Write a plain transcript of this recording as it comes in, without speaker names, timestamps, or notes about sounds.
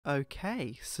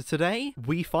Okay, so today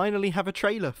we finally have a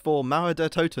trailer for Mauer Der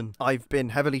Toten. I've been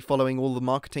heavily following all the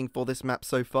marketing for this map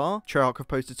so far. Treyarch have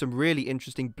posted some really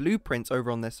interesting blueprints over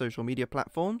on their social media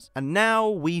platforms, and now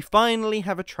we finally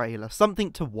have a trailer,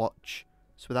 something to watch.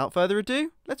 So without further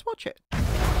ado, let's watch it.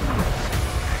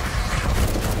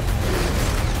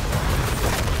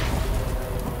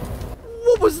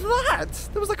 What was that?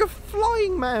 There was like a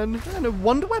flying man and a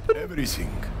wonder weapon.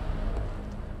 Everything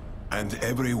and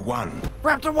everyone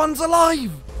Raptor 1's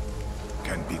alive!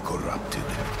 can be corrupted.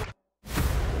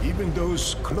 Even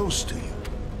those close to you.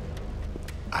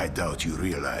 I doubt you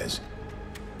realize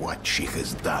what she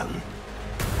has done.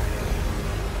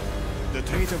 The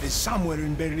traitor is somewhere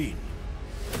in Berlin.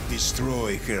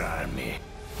 Destroy her army,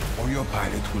 or your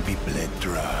pilot will be bled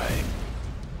dry.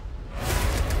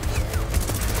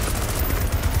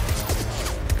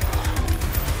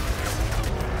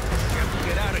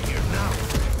 Get out of here now.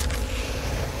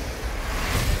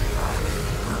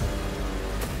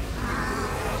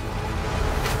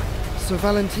 So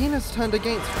Valentina's turned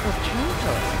against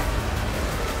Kravchenko.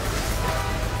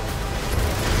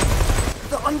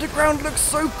 The underground looks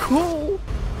so cool!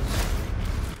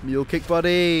 Mule kick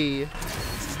buddy!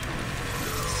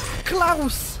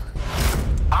 Klaus!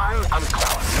 I'm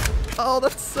Klaus. Oh,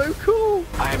 that's so cool!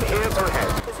 I am here to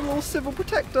help. It's a little civil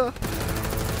protector.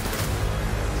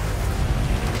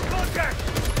 Contact!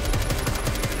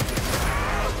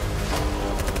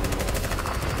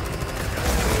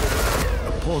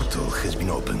 A portal has been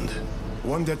opened.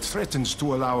 One that threatens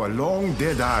to allow a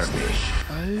long-dead army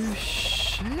Oh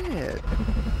shit.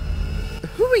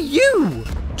 Who are you?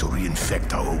 to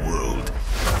reinfect our world.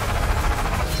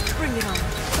 Bring it on.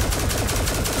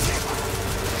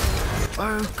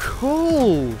 Oh,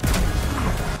 cool!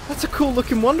 That's a cool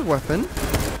looking wonder weapon.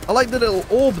 I like the little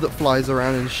orb that flies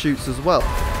around and shoots as well.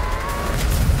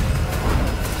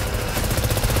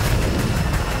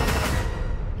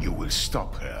 You will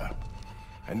stop her.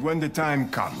 And when the time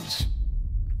comes,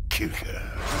 kill her.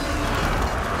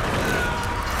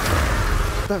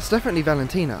 That's definitely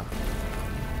Valentina.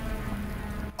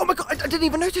 Oh my god, I didn't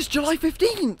even notice July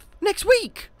 15th! Next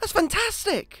week! That's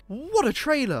fantastic! What a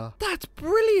trailer! That's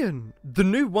brilliant! The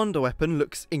new wonder weapon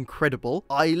looks incredible.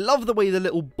 I love the way the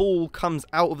little ball comes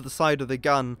out of the side of the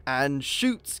gun and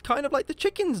shoots kind of like the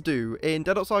chickens do in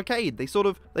Dead Ops Arcade. They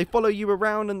follow you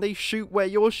around and they shoot where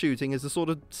you're shooting as a sort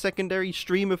of secondary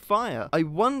stream of fire. I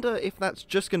wonder if that's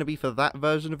just going to be for that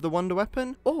version of the wonder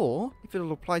weapon, or if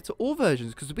it'll apply to all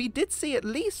versions, because we did see at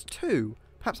least two.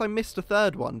 Perhaps I missed a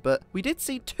third one, but we did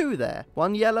see two there.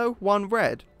 One yellow, one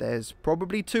red. There's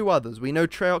probably two others. We know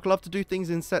Treyarch love to do things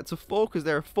in sets of 4 because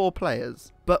there are 4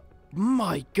 players. But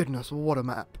my goodness, what a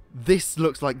map. This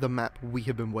looks like the map we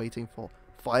have been waiting for.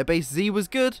 Firebase Z was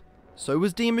good, so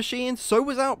was D Machine, so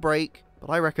was Outbreak,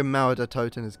 but I reckon Mauer Der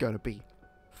Toten is going to be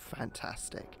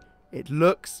fantastic. It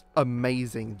looks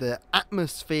amazing. The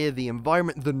atmosphere, the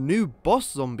environment, the new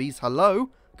boss zombies, hello.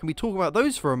 Can we talk about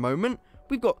those for a moment?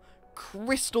 We've got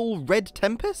crystal red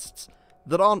tempests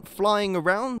that aren't flying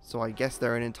around, so I guess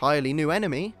they're an entirely new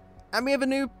enemy. And we have a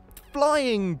new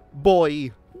flying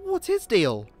boy. What's his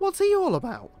deal? What's he all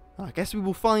about? I guess we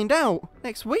will find out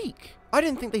next week. I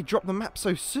didn't think they'd drop the map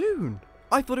so soon.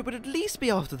 I thought it would at least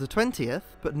be after the 20th,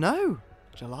 but no,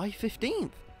 July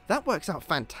 15th. That works out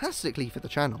fantastically for the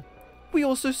channel. We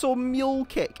also saw Mule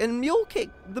Kick, and Mule Kick,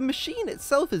 the machine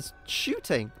itself is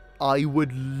shooting. I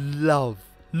would love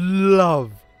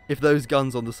if those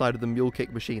guns on the side of the Mule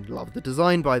Kick machine, love the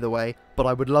design by the way, but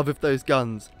I would love if those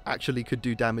guns actually could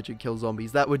do damage and kill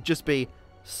zombies. That would just be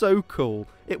so cool.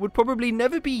 It would probably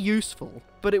never be useful,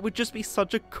 but it would just be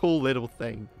such a cool little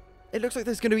thing. It looks like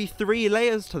there's going to be 3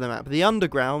 layers to the map. The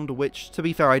underground, which to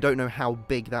be fair I don't know how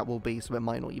big that will be, so it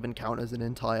might not even count as an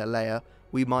entire layer.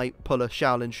 We might pull a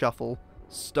Shaolin Shuffle,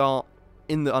 start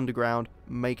in the underground,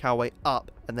 make our way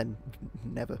up, and then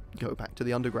never go back to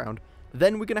the underground.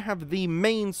 Then we're going to have the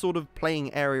main sort of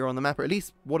playing area on the map, or at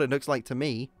least what it looks like to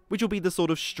me, which will be the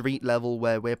sort of street level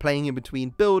where we're playing in between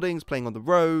buildings, playing on the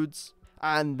roads,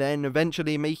 and then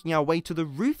eventually making our way to the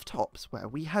rooftops where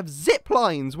we have zip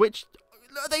lines, which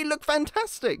they look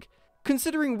fantastic.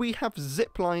 Considering we have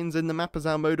zip lines in the map as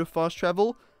our mode of fast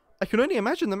travel, I can only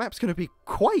imagine the map's going to be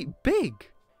quite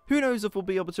big. Who knows if we'll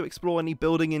be able to explore any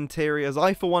building interiors.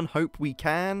 I for one hope we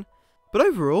can. But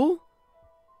overall,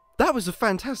 that was a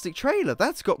fantastic trailer.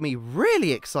 That's got me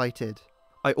really excited.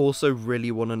 I also really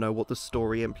want to know what the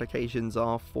story implications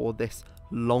are for this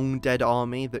long dead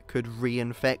army that could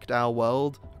reinfect our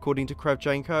world, according to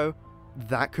Kravchenko.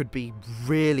 That could be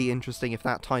really interesting if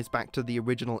that ties back to the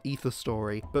original Ether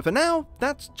story. But for now,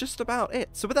 that's just about it.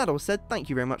 So with that all said, thank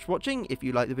you very much for watching. If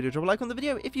you liked the video, drop a like on the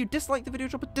video. If you disliked the video,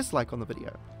 drop a dislike on the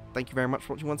video. Thank you very much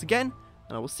for watching once again,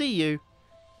 and I will see you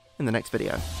in the next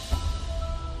video.